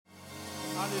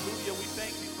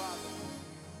Thank you, Father.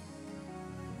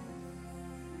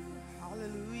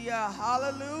 Hallelujah,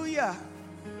 hallelujah.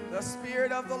 The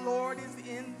Spirit of the Lord is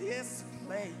in this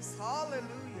place.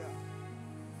 Hallelujah,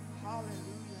 hallelujah.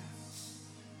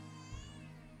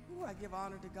 Ooh, I give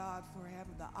honor to God for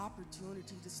having the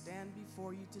opportunity to stand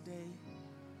before you today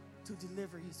to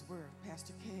deliver his word.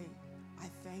 Pastor K, I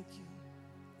thank you.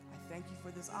 I thank you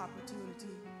for this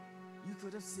opportunity. You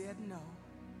could have said no,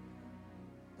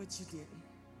 but you didn't.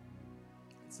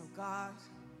 And so God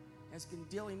has been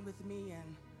dealing with me,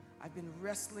 and I've been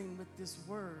wrestling with this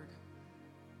word.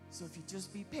 So if you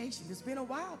just be patient. It's been a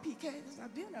while, PK, since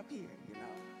I've been up here, you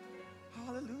know.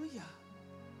 Hallelujah.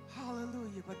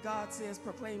 Hallelujah. But God says,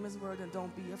 proclaim his word and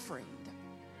don't be afraid.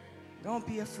 Don't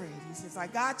be afraid. He says, I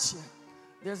got you.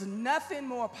 There's nothing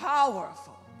more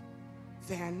powerful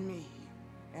than me,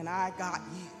 and I got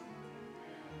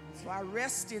you. So I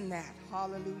rest in that.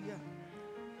 Hallelujah.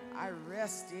 I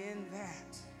rest in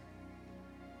that.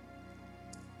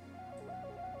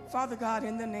 Father God,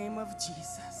 in the name of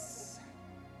Jesus,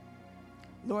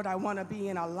 Lord, I want to be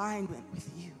in alignment with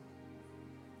you.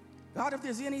 God, if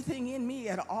there's anything in me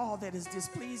at all that is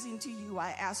displeasing to you,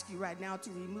 I ask you right now to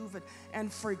remove it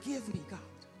and forgive me, God.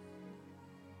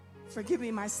 Forgive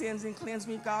me my sins and cleanse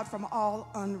me, God, from all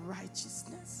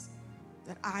unrighteousness,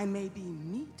 that I may be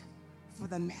meet for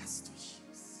the master's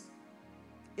use.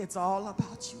 It's all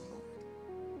about you,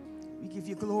 Lord. We give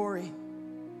you glory,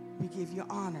 we give you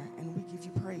honor, and we give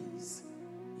you praise.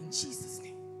 In Jesus'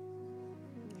 name,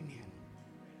 amen.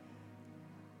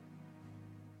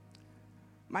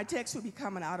 My text will be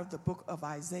coming out of the book of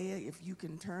Isaiah. If you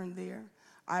can turn there,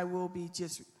 I will be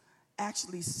just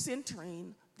actually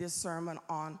centering this sermon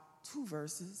on 2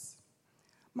 verses,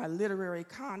 my literary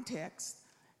context,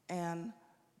 and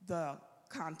the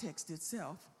context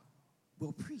itself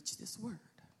will preach this word.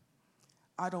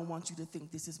 I don't want you to think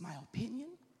this is my opinion.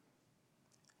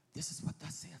 This is what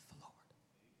thus saith the Lord.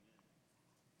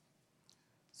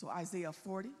 So Isaiah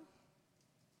 40.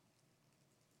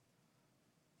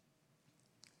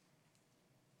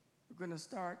 We're going to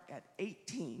start at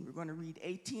 18. We're going to read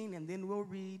 18 and then we'll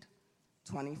read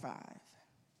 25.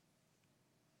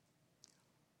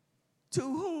 To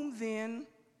whom then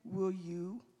will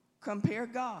you compare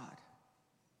God?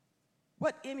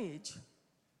 What image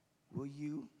will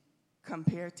you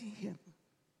compare to him?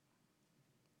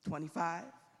 25.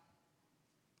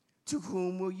 To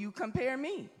whom will you compare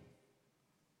me?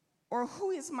 Or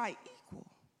who is my equal?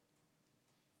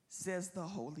 Says the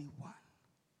Holy One.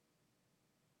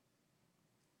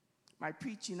 My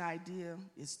preaching idea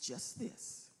is just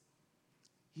this.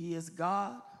 He is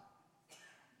God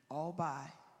all by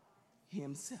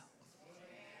himself.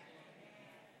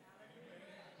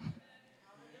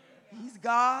 He's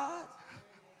God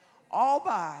all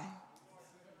by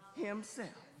himself.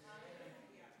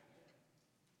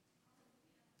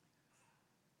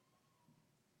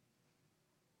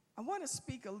 I want to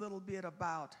speak a little bit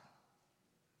about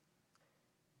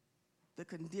the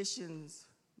conditions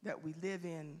that we live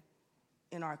in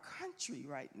our country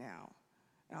right now.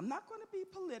 And I'm not going to be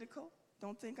political.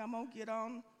 Don't think I'm going to get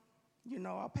on,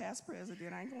 our past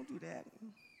president. I ain't going to do that.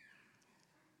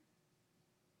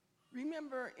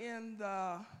 Remember in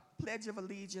the Pledge of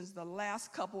Allegiance, the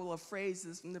last couple of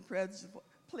phrases from the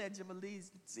Pledge of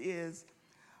Allegiance is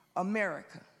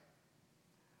America,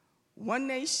 one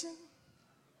nation,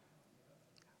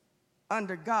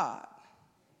 under God,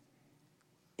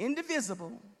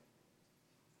 indivisible,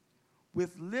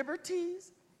 with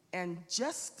liberties and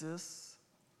justice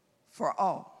for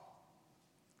all.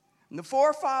 And the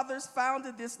forefathers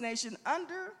founded this nation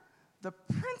under the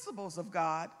principles of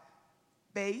God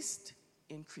based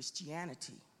in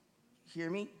Christianity. Hear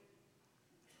me?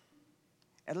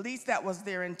 At least that was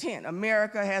their intent.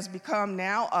 America has become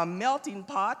now a melting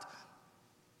pot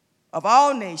of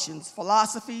all nations,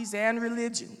 philosophies, and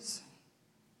religions.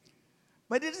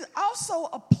 But it is also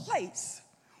a place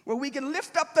where we can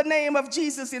lift up the name of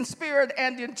Jesus in spirit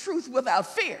and in truth without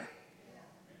fear.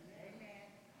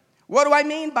 What do I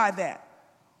mean by that?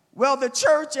 Well, the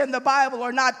church and the Bible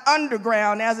are not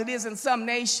underground as it is in some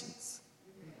nations,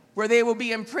 where they will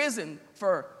be imprisoned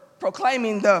for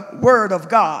proclaiming the word of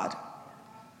God.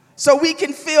 So we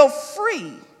can feel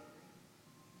free,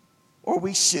 or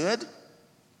we should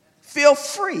feel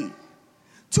free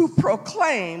to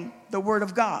proclaim the word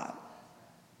of God.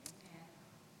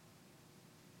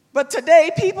 But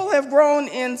today, people have grown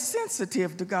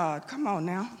insensitive to God. Come on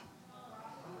now.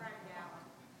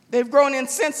 They've grown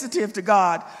insensitive to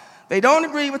God. They don't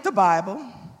agree with the Bible.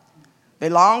 They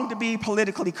long to be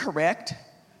politically correct.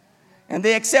 And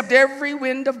they accept every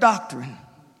wind of doctrine.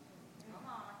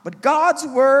 But God's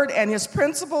word and his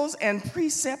principles and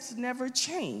precepts never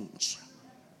change.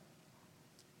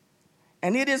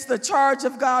 And it is the charge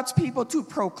of God's people to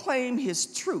proclaim his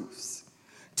truths,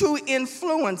 to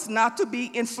influence, not to be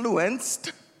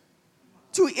influenced,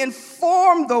 to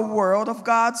inform the world of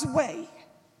God's way.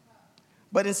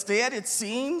 But instead, it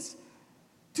seems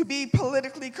to be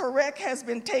politically correct has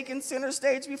been taken center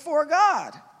stage before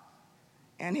God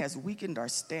and has weakened our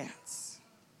stance.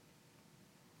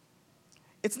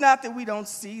 It's not that we don't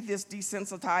see this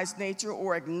desensitized nature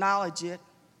or acknowledge it,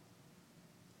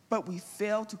 but we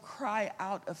fail to cry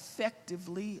out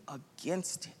effectively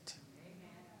against it.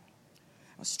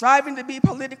 Striving to be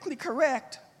politically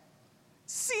correct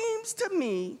seems to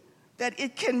me that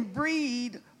it can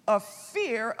breed a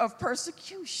fear of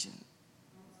persecution.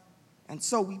 And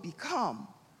so we become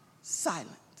silent.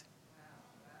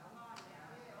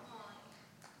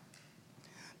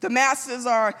 The masses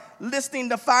are listening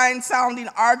to fine-sounding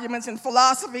arguments and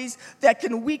philosophies that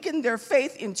can weaken their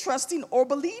faith in trusting or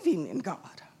believing in God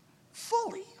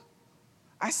fully.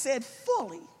 I said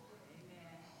fully.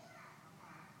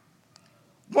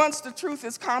 Once the truth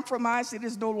is compromised, it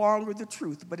is no longer the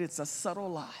truth, but it's a subtle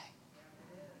lie.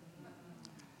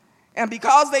 And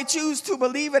because they choose to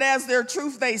believe it as their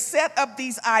truth, they set up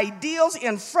these ideals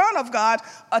in front of God,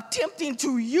 attempting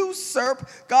to usurp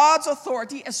God's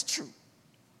authority as true.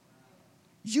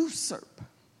 Usurp.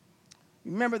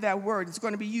 Remember that word, it's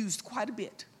going to be used quite a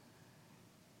bit.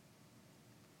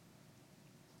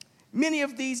 Many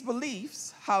of these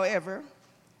beliefs, however,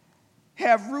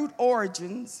 have root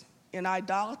origins in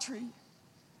idolatry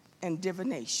and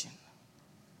divination.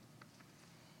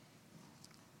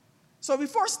 So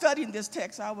before studying this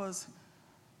text, I was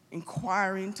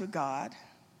inquiring to God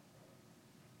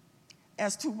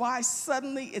as to why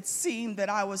suddenly it seemed that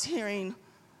I was hearing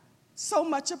so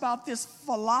much about this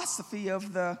philosophy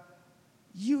of the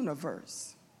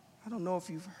universe. I don't know if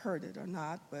you've heard it or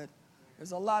not, but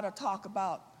there's a lot of talk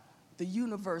about the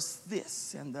universe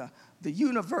this and the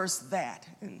universe that.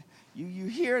 And you're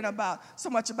hearing about so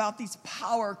much about these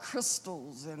power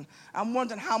crystals, and I'm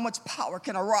wondering how much power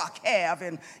can a rock have,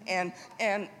 and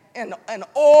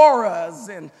auras,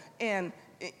 and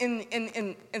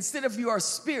instead of your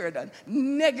spirit, a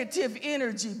negative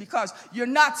energy, because you're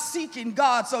not seeking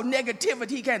God, so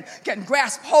negativity can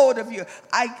grasp hold of you.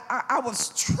 I was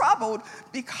troubled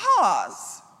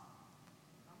because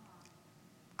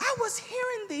I was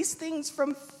hearing these things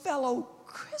from fellow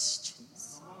Christians.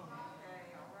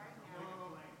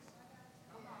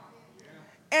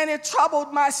 And it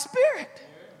troubled my spirit.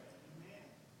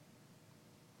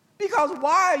 Because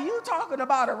why are you talking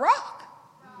about a rock?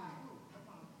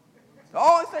 The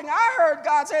only thing I heard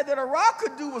God say that a rock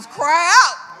could do was cry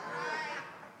out.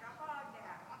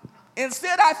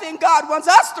 Instead, I think God wants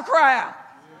us to cry out.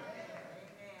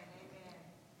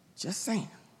 Just saying.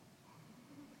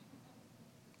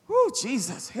 Woo,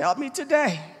 Jesus, help me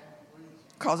today.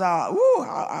 Because I'll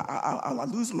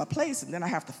lose my place and then I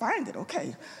have to find it.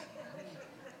 Okay.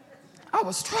 I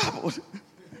was troubled.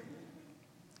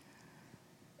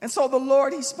 And so the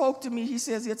Lord, he spoke to me. He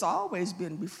says, it's always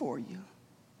been before you.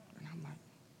 And I'm like,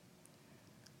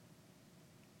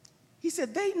 he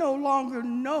said, they no longer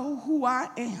know who I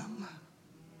am.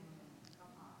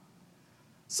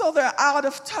 So they're out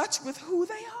of touch with who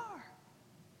they are.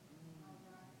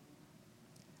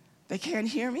 They can't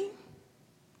hear me.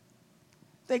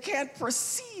 They can't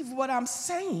perceive what I'm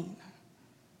saying.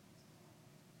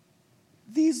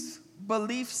 These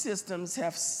belief systems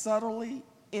have subtly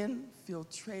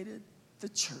infiltrated the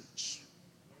church.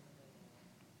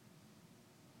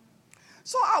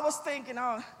 So I was thinking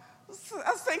on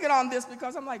this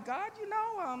because I'm like, God,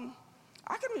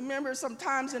 I can remember some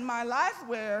times in my life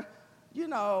where,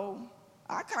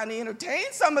 I kind of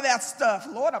entertained some of that stuff.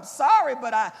 Lord, I'm sorry,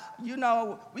 but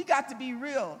we got to be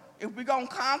real. If we're going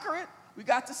to conquer it, we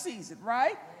got to seize it,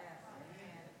 right?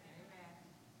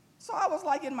 So I was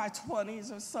like in my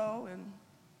 20s or so, and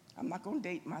I'm not going to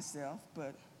date myself,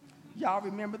 but y'all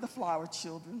remember the Flower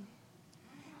Children.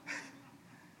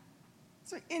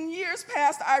 So in years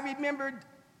past, I remembered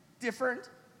different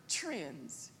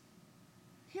trends.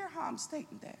 Hear how I'm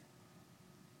stating that.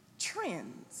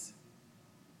 Trends.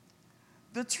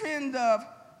 The trend of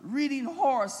reading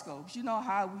horoscopes. You know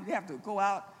how we'd have to go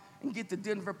out and get the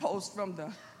Denver Post from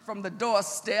the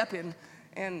doorstep,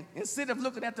 and instead of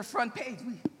looking at the front page,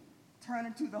 we turn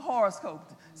into the horoscope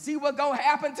to see what's going to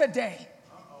happen today.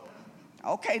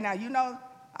 Okay, now,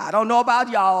 I don't know about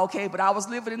y'all, okay, but I was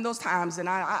living in those times, and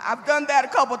I've done that a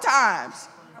couple times,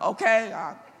 okay?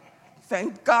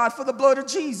 Thank God for the blood of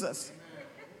Jesus.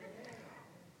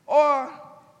 Or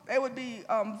they would be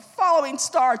following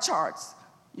star charts.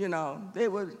 You know, they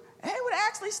would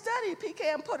actually study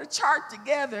PK and put a chart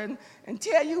together and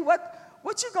tell you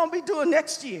what you're going to be doing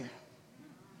next year.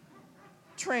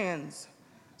 Trends.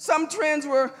 Some trends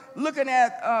were looking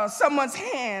at someone's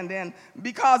hand, and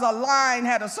because a line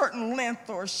had a certain length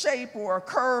or shape or a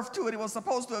curve to it, it was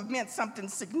supposed to have meant something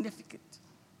significant.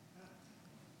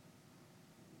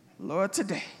 Lord,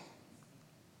 today,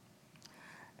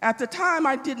 at the time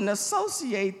I didn't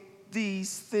associate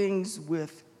these things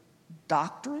with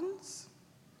doctrines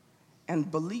and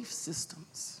belief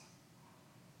systems.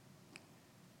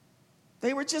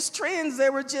 They were just trends, they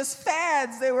were just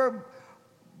fads, they were,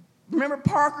 remember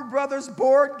Parker Brothers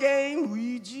board game,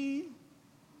 Ouija,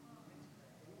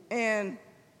 and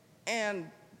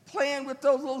playing with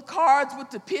those little cards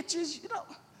with the pictures. You know,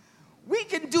 we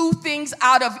can do things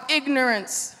out of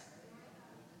ignorance,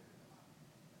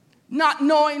 not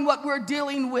knowing what we're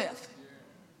dealing with.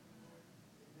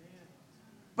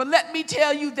 But let me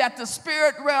tell you that the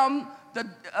spirit realm,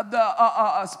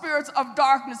 the spirits of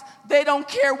darkness, they don't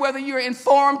care whether you're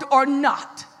informed or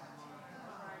not.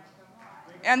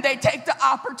 And they take the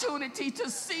opportunity to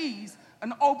seize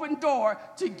an open door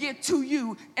to get to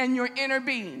you and your inner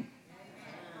being.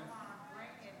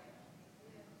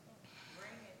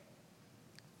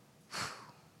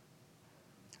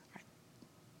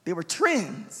 There were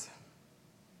trends.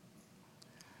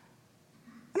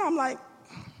 And I'm like,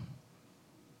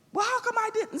 well, how come I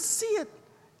didn't see it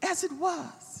as it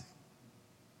was?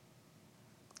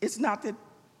 It's not that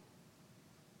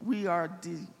we are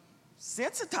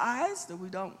desensitized, that we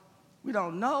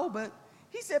don't know, but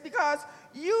he said because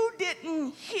you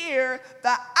didn't hear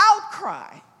the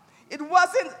outcry. It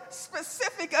wasn't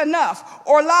specific enough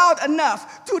or loud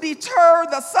enough to deter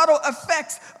the subtle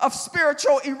effects of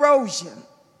spiritual erosion.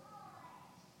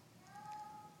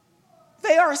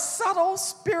 They are subtle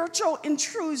spiritual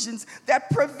intrusions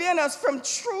that prevent us from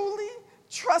truly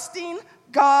trusting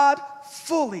God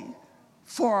fully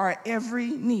for our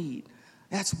every need.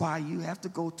 That's why you have to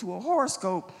go to a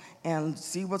horoscope and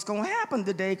see what's going to happen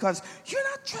today, because you're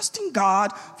not trusting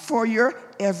God for your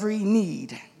every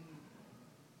need.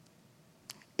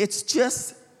 It's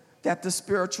just that the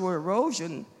spiritual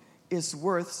erosion is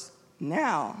worse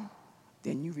now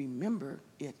than you remember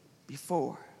it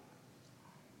before.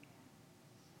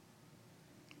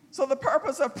 So the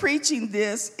purpose of preaching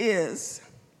this is,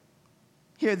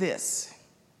 hear this.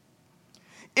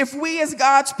 If we as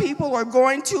God's people are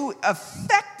going to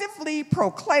effectively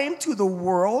proclaim to the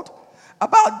world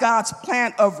about God's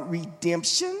plan of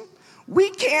redemption, we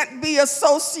can't be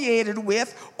associated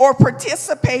with or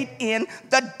participate in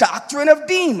the doctrine of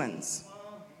demons.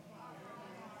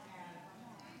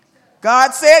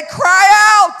 God said,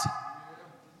 cry out,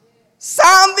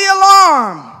 sound the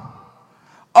alarm.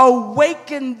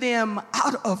 Awaken them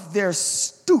out of their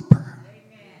stupor.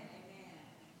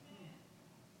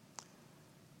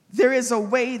 There is a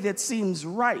way that seems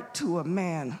right to a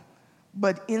man,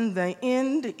 but in the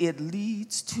end it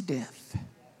leads to death.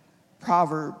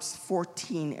 Proverbs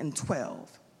 14:12.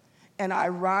 And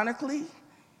ironically,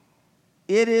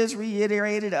 it is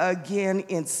reiterated again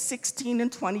in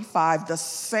 16:25, the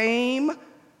same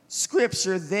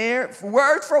scripture there,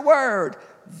 word for word.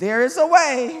 There is a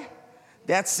way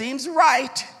that seems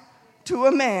right to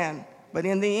a man, but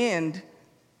in the end,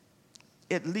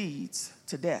 it leads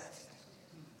to death.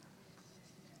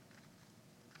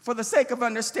 For the sake of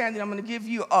understanding, I'm going to give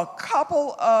you a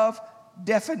couple of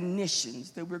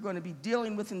definitions that we're going to be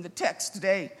dealing with in the text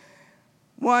today.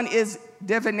 One is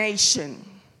divination.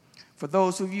 For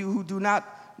those of you who do not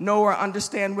know or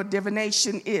understand what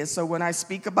divination is, so when I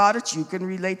speak about it, you can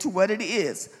relate to what it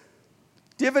is.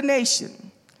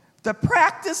 Divination. The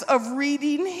practice of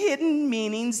reading hidden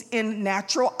meanings in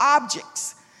natural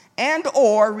objects and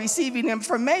or receiving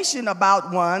information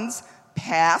about one's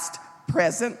past,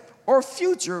 present, or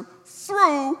future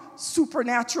through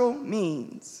supernatural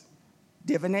means.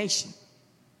 Divination.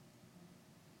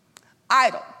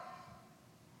 Idol.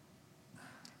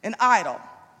 An idol.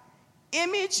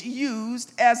 Image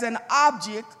used as an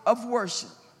object of worship.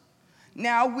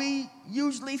 Now we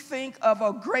usually think of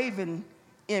a graven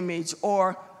image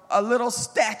or a little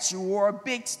statue or a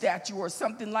big statue or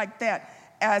something like that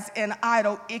as an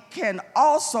idol. It can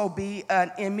also be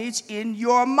an image in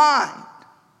your mind,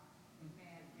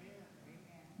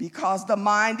 because the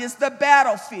mind is the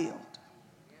battlefield.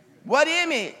 What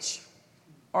image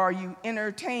are you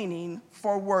entertaining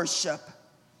for worship?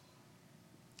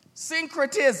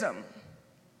 Syncretism.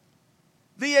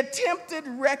 The attempted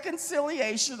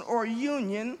reconciliation or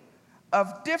union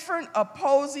of different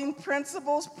opposing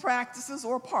principles, practices,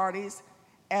 or parties,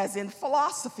 as in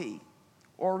philosophy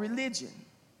or religion.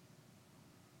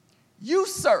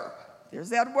 Usurp, there's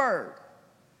that word.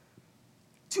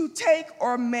 To take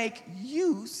or make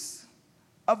use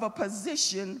of a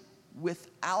position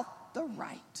without the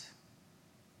right.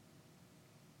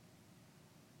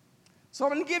 So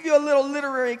I'm going to give you a little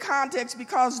literary context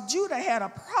because Judah had a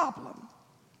problem.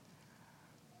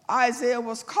 Isaiah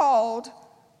was called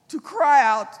to cry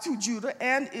out to Judah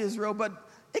and Israel, but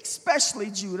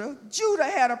especially Judah. Judah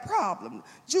had a problem.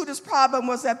 Judah's problem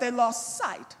was that they lost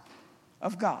sight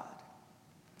of God.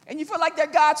 And you feel like they're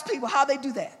God's people. How they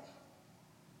do that?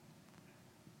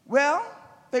 Well,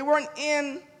 they weren't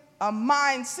in a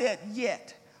mindset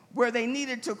yet where they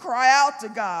needed to cry out to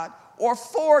God or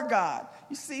for God.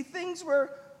 You see, things were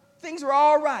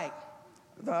all right.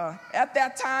 At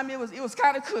that time, it was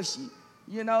kind of cushy.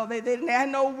 You know, they didn't have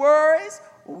no worries.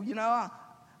 You know,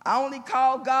 I only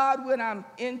call God when I'm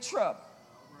in trouble.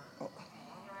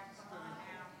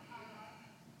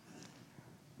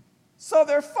 So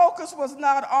their focus was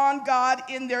not on God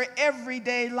in their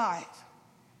everyday life.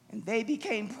 And they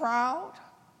became proud,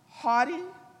 haughty,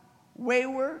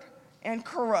 wayward, and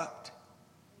corrupt.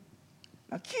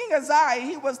 Now, King Uzziah,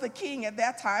 he was the king at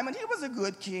that time, and he was a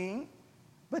good king,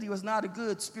 but he was not a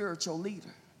good spiritual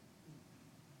leader.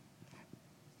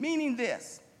 Meaning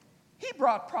this, he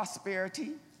brought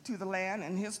prosperity to the land,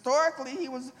 and historically he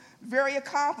was very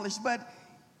accomplished, but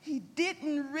he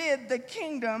didn't rid the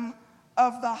kingdom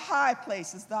of the high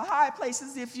places. The high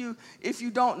places, if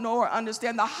you don't know or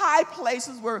understand, the high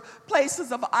places were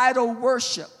places of idol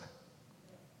worship.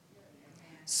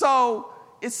 So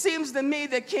it seems to me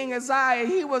that King Uzziah,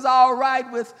 he was all right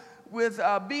with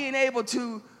being able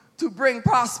to bring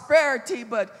prosperity,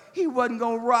 but he wasn't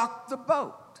going to rock the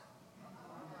boat.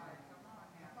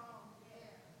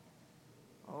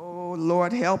 Oh,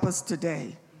 Lord, help us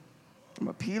today. I'm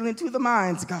appealing to the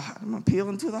minds, God. I'm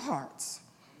appealing to the hearts.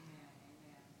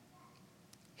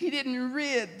 He didn't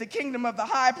rid the kingdom of the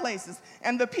high places,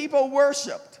 and the people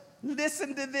worshiped.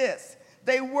 Listen to this.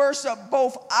 They worshiped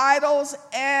both idols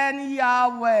and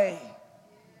Yahweh.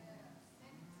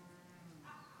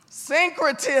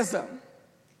 Syncretism.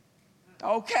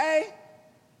 Okay?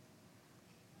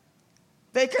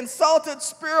 They consulted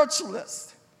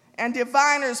spiritualists and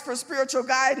diviners for spiritual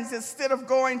guidance instead of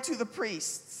going to the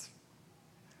priests.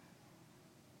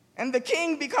 And the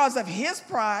king, because of his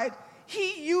pride,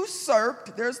 he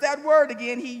usurped, there's that word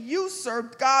again, he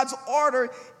usurped God's order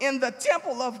in the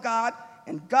temple of God,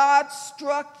 and God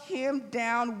struck him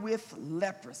down with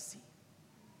leprosy.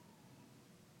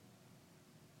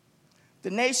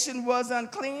 The nation was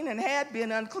unclean and had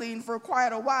been unclean for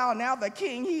quite a while. Now the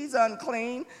king, he's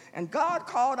unclean, and God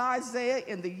called Isaiah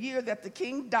in the year that the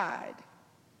king died.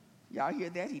 Y'all hear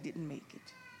that? He didn't make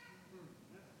it.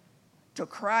 To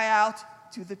cry out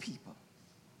to the people.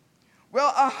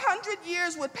 Well, 100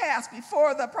 years would pass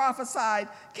before the prophesied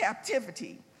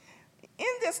captivity.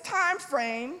 In this time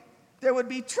frame, there would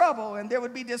be trouble and there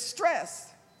would be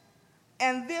distress.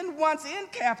 And then once in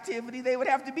captivity, they would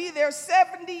have to be there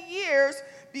 70 years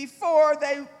before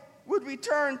they would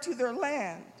return to their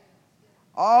land.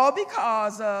 All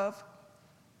because of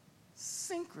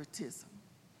syncretism.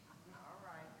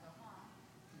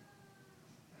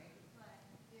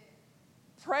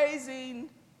 Praising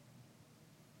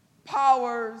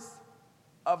powers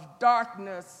of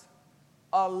darkness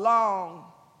along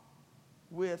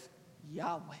with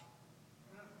Yahweh.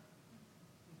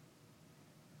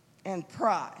 And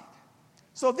pride.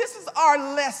 So this is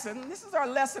our lesson. This is our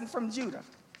lesson from Judah.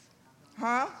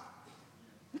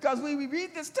 Because we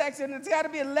read this text and there's got to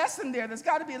be a lesson there. There's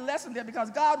got to be a lesson there because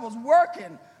God was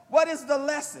working. What is the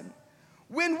lesson?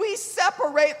 When we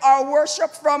separate our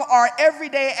worship from our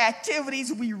everyday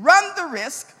activities, we run the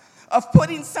risk of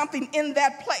putting something in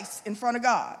that place in front of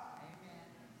God.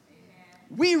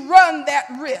 Amen. We run that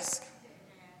risk.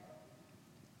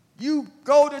 You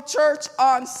go to church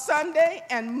on Sunday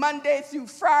and Monday through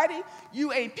Friday,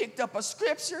 you ain't picked up a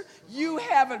scripture, you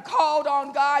haven't called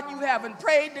on God, you haven't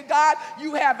prayed to God,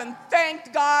 you haven't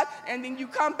thanked God, and then you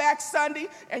come back Sunday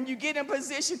and you get in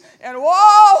position and,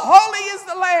 whoa, holy is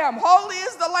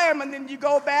the Lamb, and then you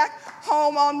go back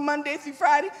home on Monday through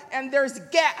Friday and there's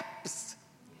gaps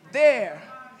there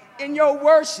in your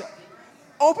worship.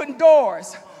 Open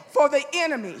doors for the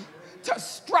enemy to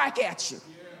strike at you.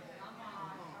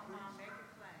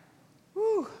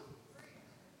 Whew.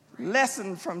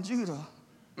 Lesson from Judah.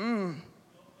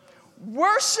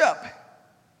 Worship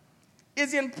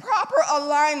is in proper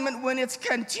alignment when it's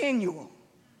continual.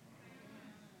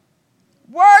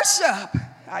 Worship,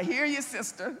 I hear you,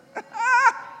 sister,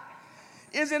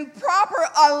 is in proper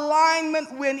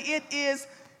alignment when it is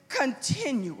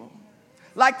continual.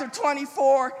 Like the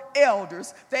 24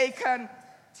 elders, they continue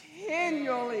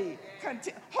continually.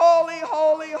 Holy,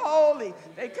 holy, holy.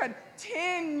 They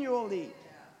continually.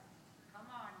 Come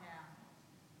on now.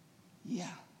 Yeah.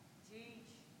 Teach.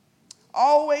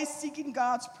 Always seeking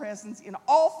God's presence in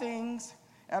all things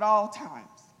at all times.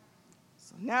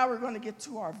 So now we're going to get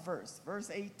to our verse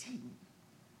 18.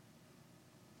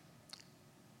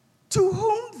 To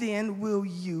whom then will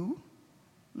you,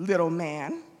 little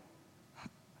man,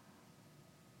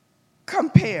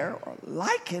 compare or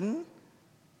liken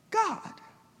God?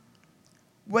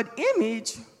 What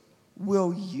image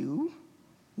will you,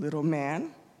 little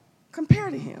man, compare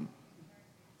to him?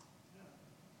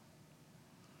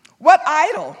 What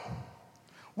idol,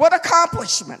 what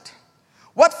accomplishment,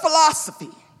 what philosophy,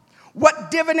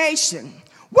 what divination,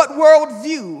 what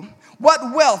worldview,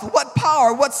 what wealth, what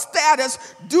power, what status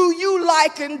do you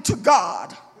liken to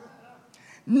God?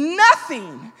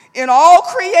 Nothing in all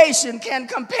creation can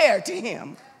compare to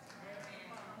him.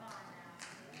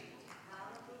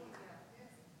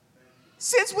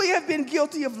 Since we have been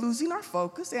guilty of losing our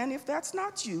focus, and if that's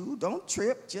not you, don't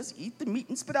trip, just eat the meat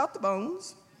and spit out the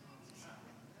bones.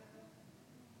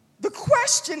 The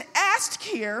question asked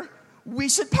here, we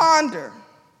should ponder.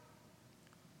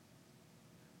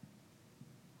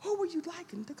 Who will you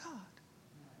liken to God?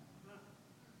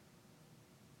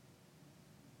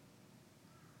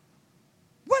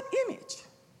 What image?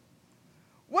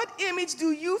 What image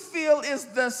do you feel is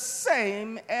the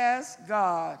same as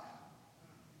God?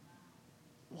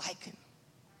 Liken,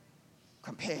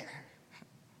 compare.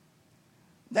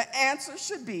 The answer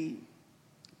should be,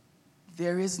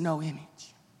 there is no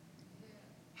image.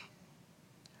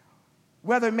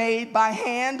 Whether made by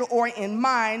hand or in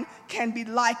mind, can be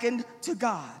likened to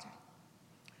God.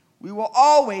 We will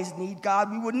always need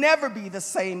God. We will never be the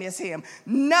same as him.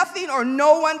 Nothing or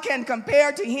no one can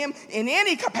compare to him in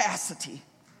any capacity.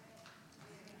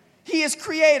 He is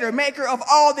creator, maker of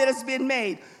all that has been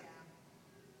made.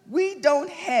 We don't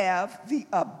have the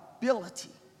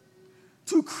ability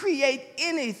to create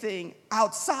anything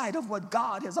outside of what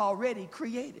God has already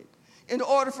created. In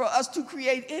order for us to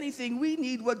create anything, we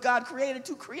need what God created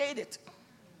to create it.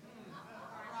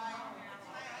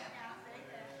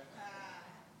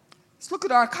 Let's look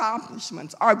at our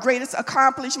accomplishments. Our greatest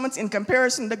accomplishments in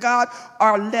comparison to God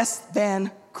are less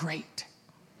than great.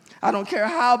 I don't care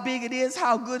how big it is,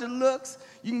 how good it looks.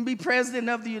 You can be president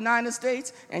of the United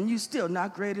States and you're still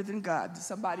not greater than God. Does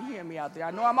somebody hear me out there?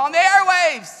 I know I'm on the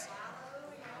airwaves.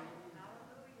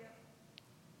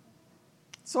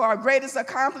 So our greatest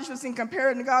accomplishments in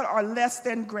comparison to God are less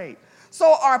than great.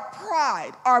 So our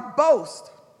pride, our boast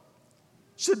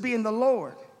should be in the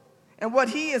Lord and what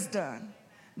he has done.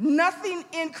 Nothing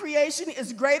in creation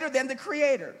is greater than the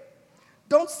Creator.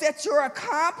 Don't set your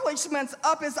accomplishments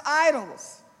up as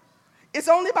idols. It's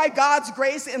only by God's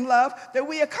grace and love that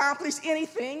we accomplish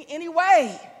anything,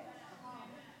 anyway.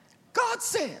 God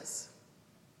says,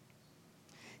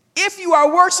 if you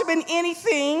are worshiping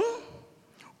anything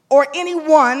or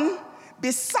anyone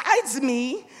besides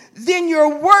me, then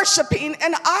you're worshiping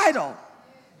an idol.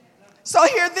 So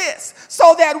hear this,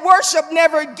 so that worship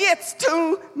never gets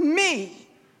to me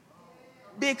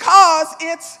because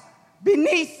it's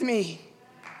beneath me.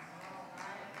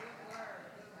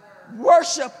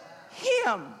 Worship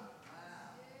him.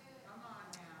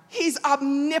 He's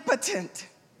omnipotent.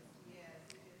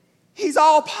 He's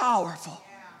all powerful.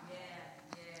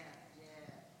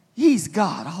 He's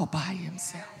God all by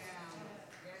himself.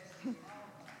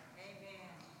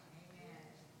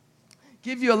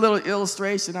 Give you a little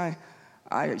illustration.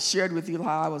 I shared with you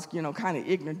how I was, kind of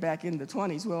ignorant back in the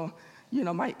 20s. Well,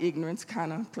 my ignorance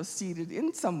kind of proceeded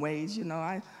in some ways.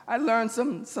 I learned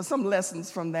some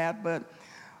lessons from that. But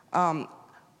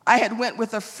I had went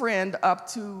with a friend up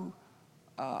to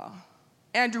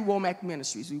Andrew Womack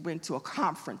Ministries. We went to a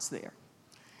conference there.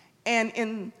 And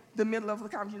in the middle of the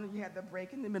conference, you had the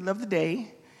break in the middle of the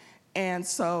day. And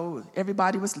so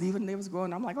everybody was leaving, they was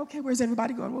going. I'm like, okay, where's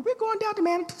everybody going? Well, we're going down to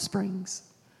Manitou Springs.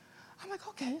 I'm like,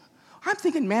 okay. I'm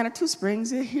thinking Manitou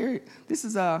Springs, here, this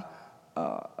is a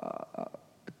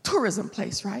tourism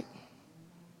place, right?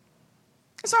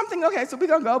 So I'm thinking, okay, so we're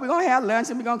going to go, we're going to have lunch,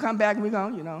 and we're going to come back, and we're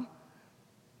going to,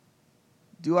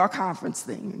 do our conference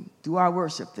thing, and do our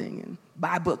worship thing, and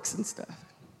buy books and stuff.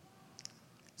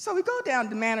 So we go down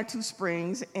to Manitou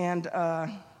Springs, and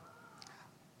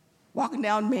walking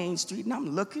down Main Street, and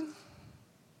I'm looking,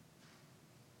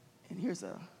 and here's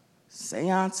a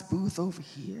seance booth over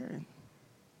here, and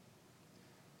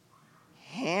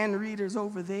hand readers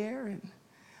over there, and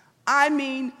I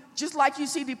mean, just like you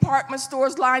see department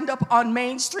stores lined up on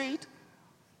Main Street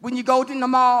when you go to the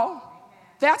mall,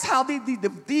 that's how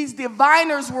these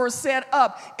diviners were set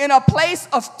up in a place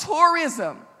of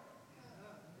tourism.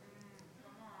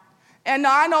 And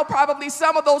now I know probably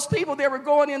some of those people, they were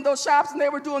going in those shops and they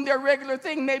were doing their regular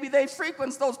thing. Maybe they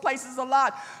frequent those places a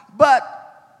lot.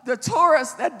 But the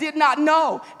tourists that did not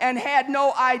know and had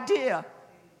no idea,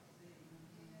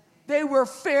 they were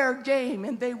fair game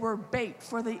and they were bait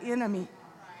for the enemy.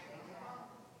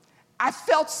 I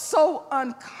felt so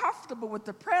uncomfortable with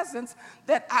the presence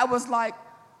that I was like,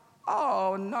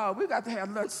 oh no, we got to have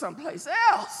lunch someplace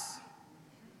else.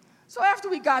 So after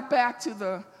we got back to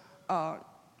the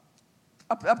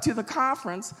up to the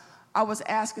conference, I was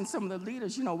asking some of the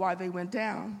leaders, why they went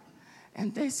down.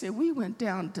 And they said, we went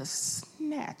down to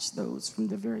snatch those from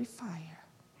the very fire.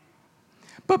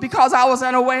 But because I was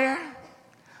unaware,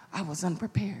 I was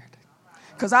unprepared.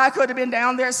 Because I could have been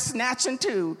down there snatching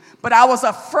too, but I was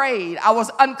afraid. I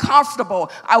was uncomfortable.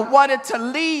 I wanted to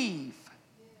leave.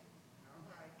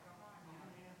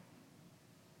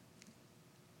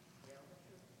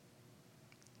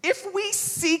 If we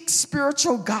seek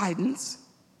spiritual guidance,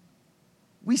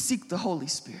 we seek the Holy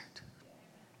Spirit.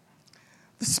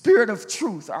 The Spirit of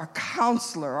truth, our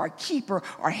counselor, our keeper,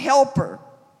 our helper.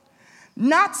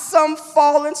 Not some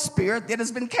fallen spirit that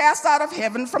has been cast out of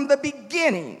heaven from the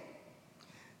beginning.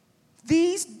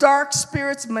 These dark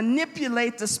spirits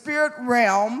manipulate the spirit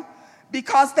realm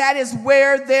because that is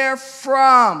where they're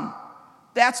from.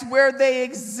 That's where they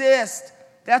exist.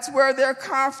 That's where they're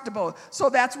comfortable. So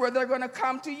that's where they're going to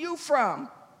come to you from.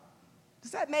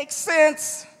 Does that make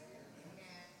sense?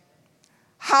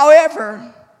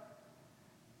 However,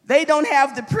 they don't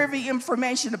have the privy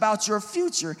information about your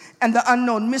future and the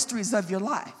unknown mysteries of your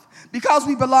life. Because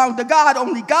we belong to God,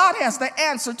 only God has the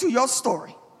answer to your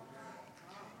story.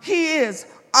 He is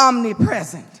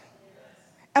omnipresent.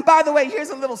 And by the way, here's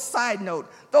a little side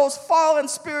note. Those fallen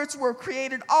spirits were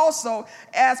created also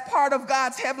as part of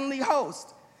God's heavenly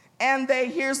host. And they,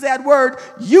 here's that word,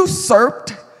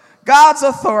 usurped God's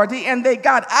authority, and they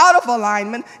got out of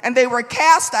alignment, and they were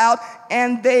cast out,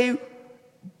 and they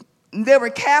were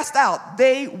cast out.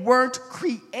 They weren't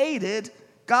created.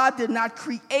 God did not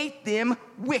create them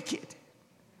wicked.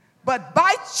 But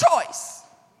by choice,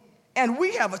 and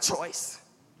we have a choice,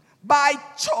 by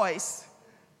choice,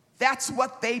 that's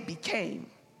what they became.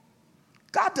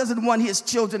 God doesn't want his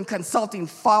children consulting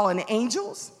fallen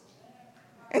angels.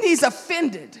 And he's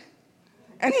offended.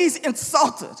 And he's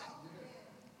insulted.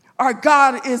 Our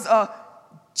God is a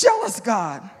jealous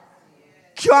God.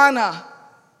 Kiana,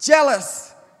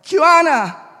 jealous.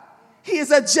 Kiana, he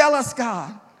is a jealous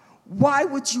God. Why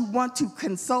would you want to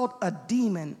consult a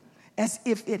demon as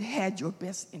if it had your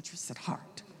best interests at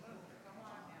heart?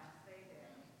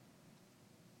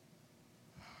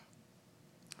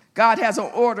 God has an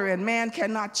order, and man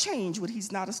cannot change what he's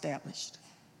not established.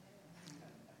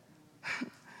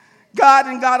 God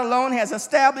and God alone has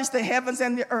established the heavens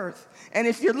and the earth. And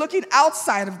if you're looking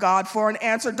outside of God for an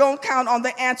answer, don't count on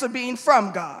the answer being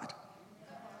from God.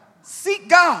 Seek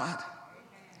God.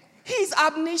 He's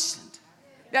omniscient.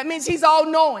 That means he's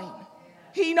all-knowing.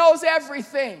 He knows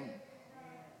everything.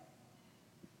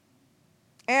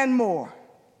 And more.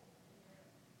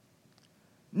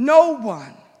 No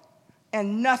one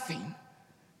and nothing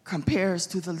compares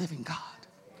to the living God.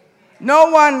 No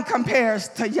one compares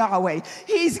to Yahweh.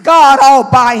 He's God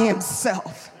all by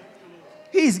himself.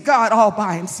 He's God all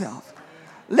by himself.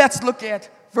 Let's look at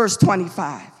verse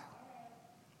 25.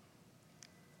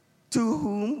 To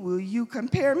whom will you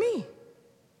compare me?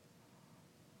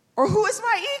 Or who is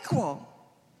my equal?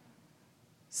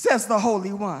 Says the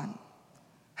Holy One.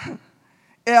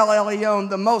 El Elyon,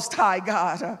 the Most High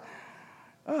God.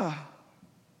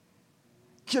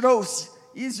 Kadosh,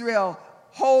 Israel,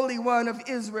 Holy One of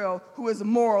Israel, who is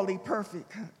morally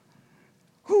perfect.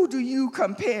 Who do you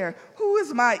compare? Who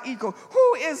is my equal?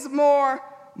 Who is more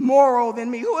moral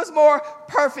than me? Who is more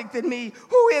perfect than me?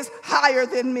 Who is higher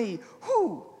than me?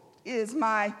 Who is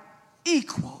my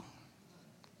equal?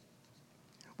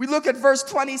 We look at verse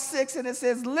 26 and it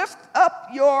says, lift up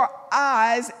your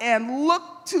eyes and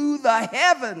look to the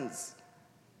heavens.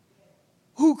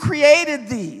 Who created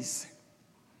these?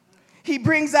 He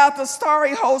brings out the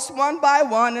starry host one by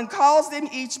one and calls them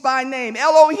each by name.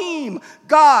 Elohim,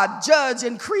 God, judge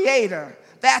and creator.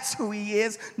 That's who he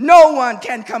is. No one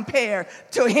can compare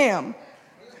to him.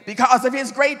 Because of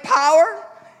his great power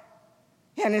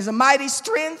and his mighty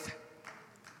strength,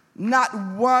 not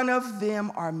one of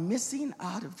them are missing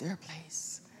out of their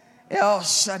place. El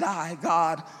Shaddai,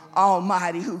 God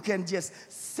Almighty, who can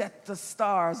just set the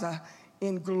stars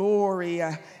in glory.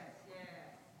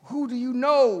 Who do you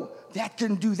know that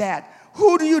can do that?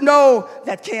 Who do you know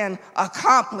that can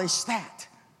accomplish that?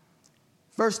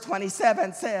 Verse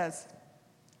 27 says,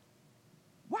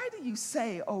 why do you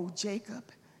say, O Jacob,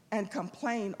 and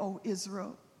complain, O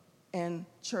Israel? and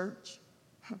church,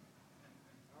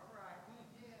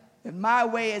 that my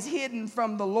way is hidden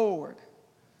from the Lord.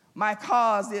 My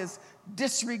cause is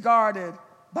disregarded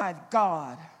by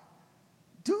God.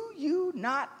 Do you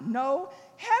not know?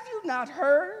 Have you not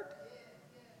heard?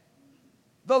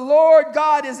 The Lord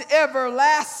God is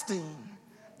everlasting,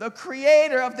 the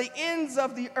creator of the ends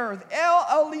of the earth. El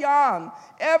Elyon,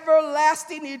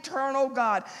 everlasting, eternal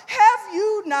God. Have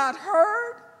you not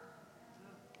heard?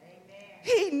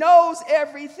 He knows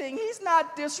everything. He's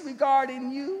not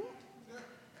disregarding you.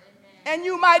 And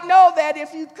you might know that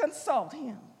if you consult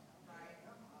him.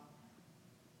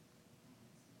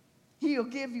 He'll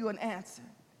give you an answer.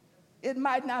 It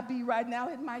might not be right now.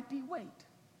 It might be wait.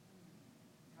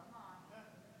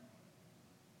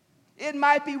 It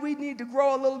might be we need to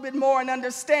grow a little bit more in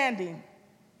understanding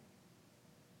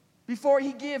before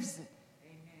he gives it.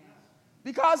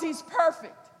 Because he's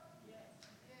perfect.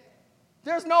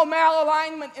 There's no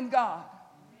malalignment in God.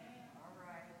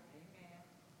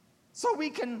 So we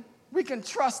can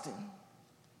trust him.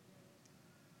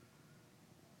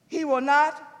 He will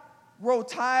not grow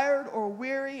tired or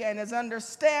weary, and his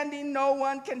understanding no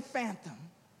one can fathom.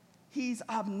 He's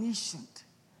omniscient.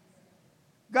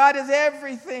 God is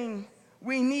everything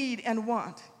we need and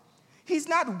want. He's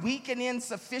not weak and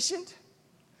insufficient,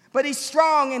 but he's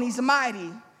strong and he's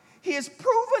mighty. He has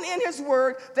proven in his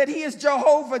word that he is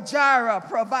Jehovah Jireh,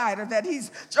 provider, that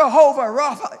he's Jehovah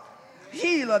Rapha,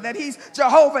 healer, that he's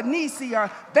Jehovah Nisi, our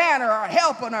banner, our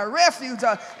helper, our refuge,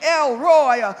 El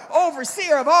Roi,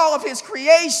 overseer of all of his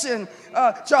creation,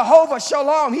 Jehovah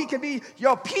Shalom. He can be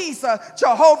your peace,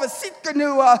 Jehovah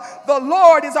Sitkanu. The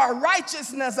Lord is our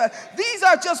righteousness. These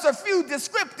are just a few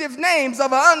descriptive names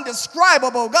of an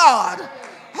undescribable God.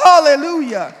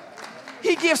 Hallelujah.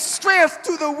 He gives strength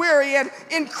to the weary and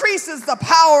increases the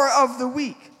power of the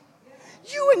weak.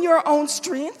 You in your own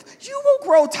strength, you will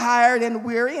grow tired and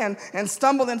weary and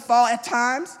stumble and fall at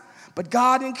times. But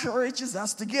God encourages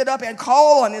us to get up and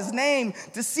call on his name,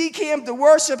 to seek him, to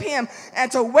worship him,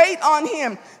 and to wait on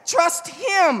him. Trust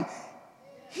him.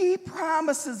 He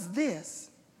promises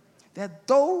this, that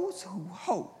those who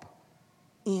hope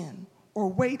in or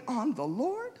wait on the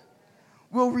Lord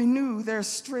will renew their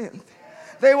strength.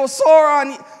 They will soar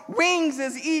on wings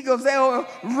as eagles. They will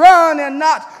run and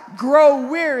not grow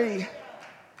weary.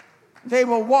 They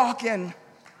will walk and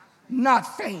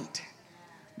not faint.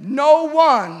 No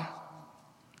one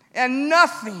and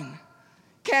nothing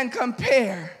can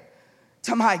compare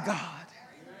to my God.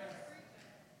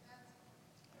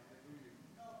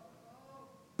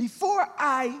 Before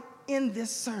I end this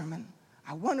sermon,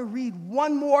 I want to read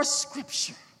one more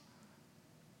scripture,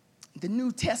 the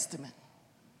New Testament.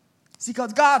 See,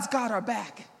 because God's got our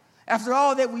back. After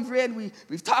all that we've read,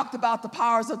 we've talked about the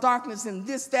powers of darkness and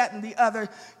this, that, and the other.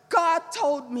 God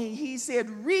told me, he said,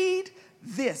 read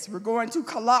this. We're going to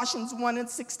Colossians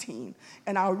 1:16,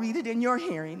 and I'll read it in your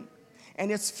hearing,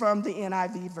 and it's from the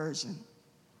NIV version.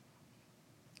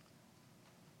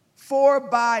 For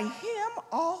by him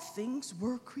all things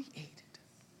were created,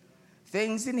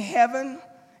 things in heaven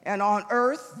and on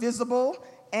earth, visible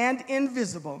and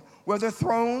invisible, whether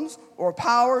thrones or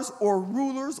powers or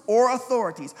rulers or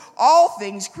authorities, all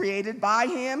things created by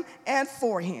him and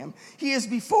for him. He is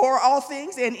before all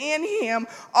things, and in him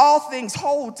all things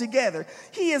hold together.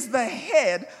 He is the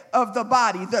head of the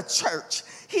body, the church.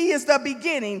 He is the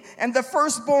beginning and the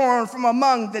firstborn from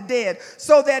among the dead,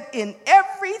 so that in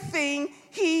everything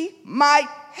he might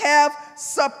have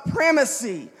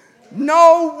supremacy.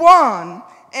 No one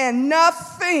and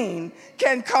nothing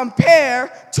can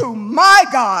compare to my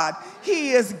God.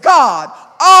 He is God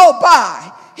all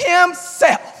by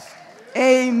himself.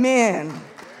 Amen.